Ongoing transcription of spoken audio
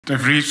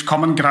they've reached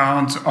common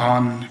ground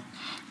on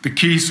the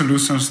key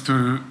solutions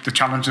to the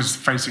challenges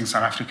facing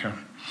South Africa.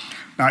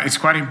 Now, it's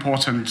quite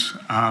important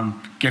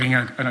getting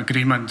an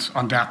agreement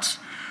on that.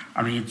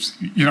 I mean,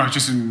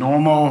 just in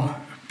normal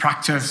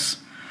practice,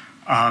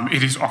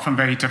 it is often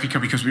very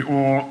difficult because we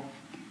all,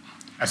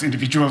 as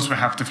individuals, we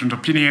have different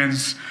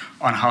opinions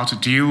on how to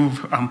deal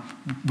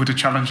with the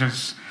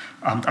challenges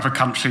of a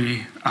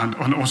country and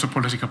on also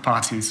political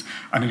parties.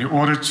 And in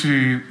order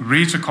to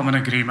reach a common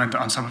agreement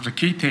on some of the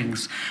key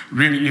things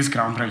really is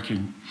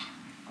groundbreaking.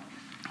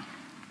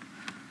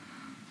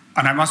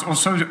 And I must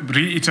also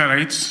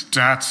reiterate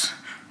that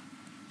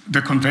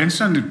the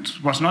convention,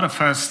 it was not the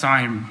first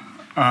time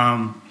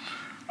that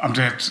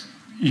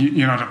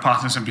the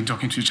partners have been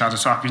talking to each other.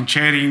 So I've been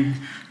chairing,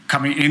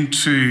 coming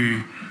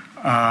into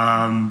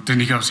the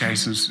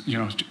negotiations,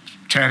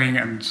 chairing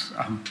and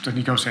the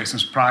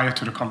negotiations prior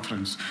to the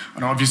conference.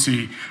 And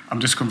obviously,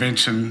 this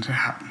convention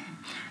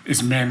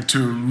is meant to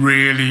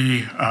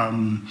really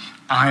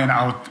iron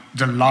out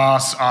the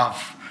last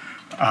of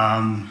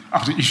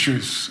the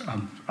issues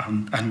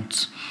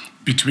and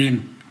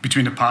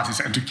between the parties,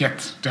 and to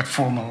get that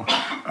formal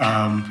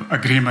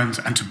agreement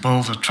and to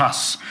build a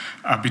trust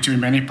between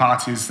many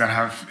parties that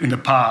have in the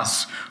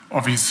past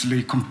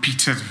obviously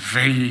competed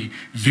very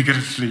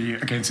vigorously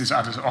against each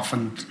other,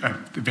 often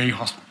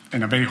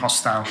in a very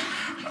hostile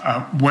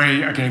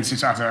way against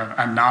each other,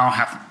 and now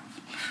have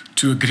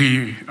to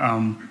agree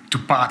to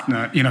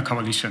partner in a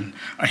coalition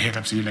ahead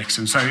of the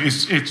election. So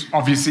it's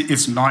obviously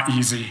it's not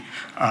easy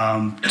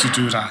to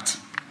do that.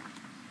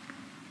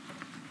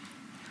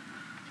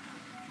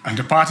 And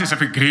the parties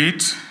have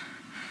agreed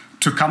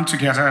to come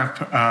together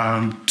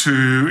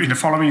in the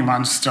following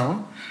months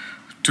still,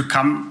 to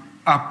come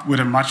up with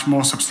a much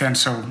more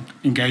substantial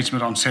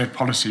engagement on shared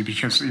policy,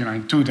 because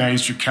in 2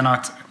 days you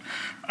cannot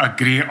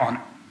agree on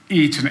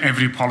each and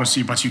every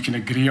policy, but you can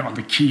agree on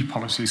the key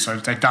policies. So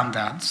they've done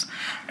that,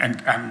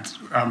 and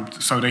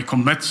so they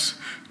commit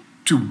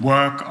to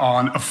work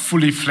on a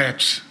fully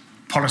fledged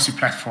policy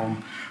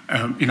platform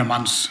in the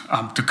months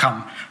to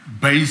come,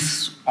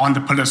 based on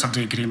the pillars of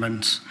the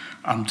agreement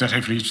that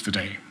have reached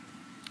today.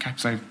 Okay,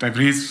 so they've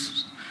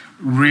reached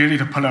really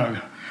the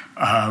pillar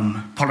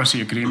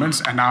policy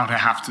agreements, and now they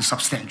have to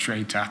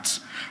substantiate that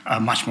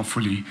much more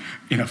fully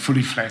in a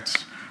fully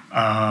fledged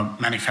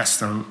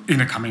manifesto in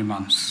the coming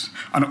months.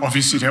 And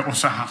obviously they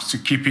also have to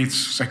keep it,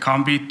 they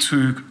can't be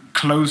too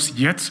close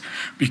yet,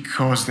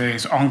 because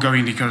there's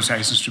ongoing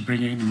negotiations to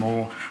bring in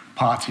more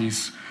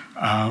parties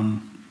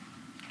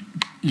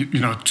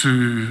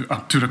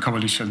to the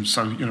coalition,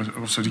 so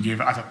also to give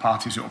other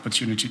parties the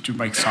opportunity to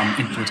make some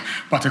input.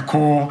 But the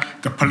core,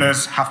 the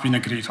pillars have been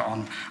agreed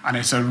on, and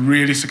it's a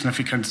really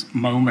significant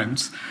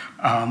moment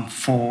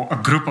for a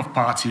group of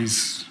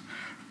parties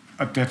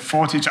that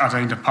fought each other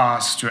in the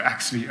past to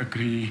actually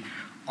agree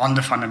on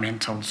the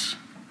fundamentals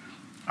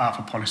of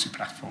a policy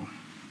platform.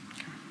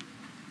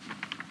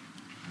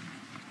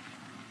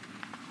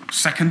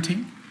 Second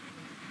thing,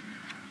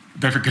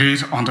 they've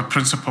agreed on the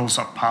principles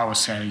of power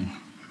sharing.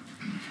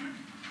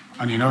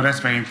 And that's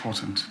very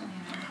important.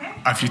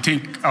 If you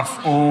think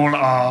of all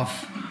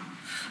of,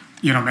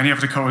 many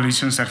of the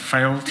coalitions that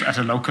failed at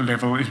a local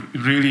level, it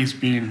really has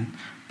been,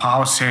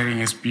 power sharing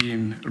has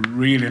been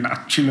really an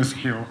Achilles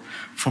heel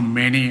for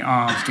many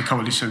of the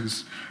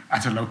coalitions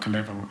at a local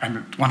level.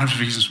 And one of the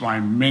reasons why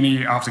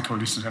many of the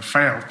coalitions have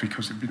failed,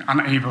 because they've been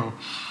unable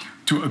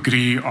to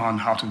agree on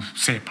how to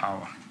share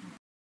power.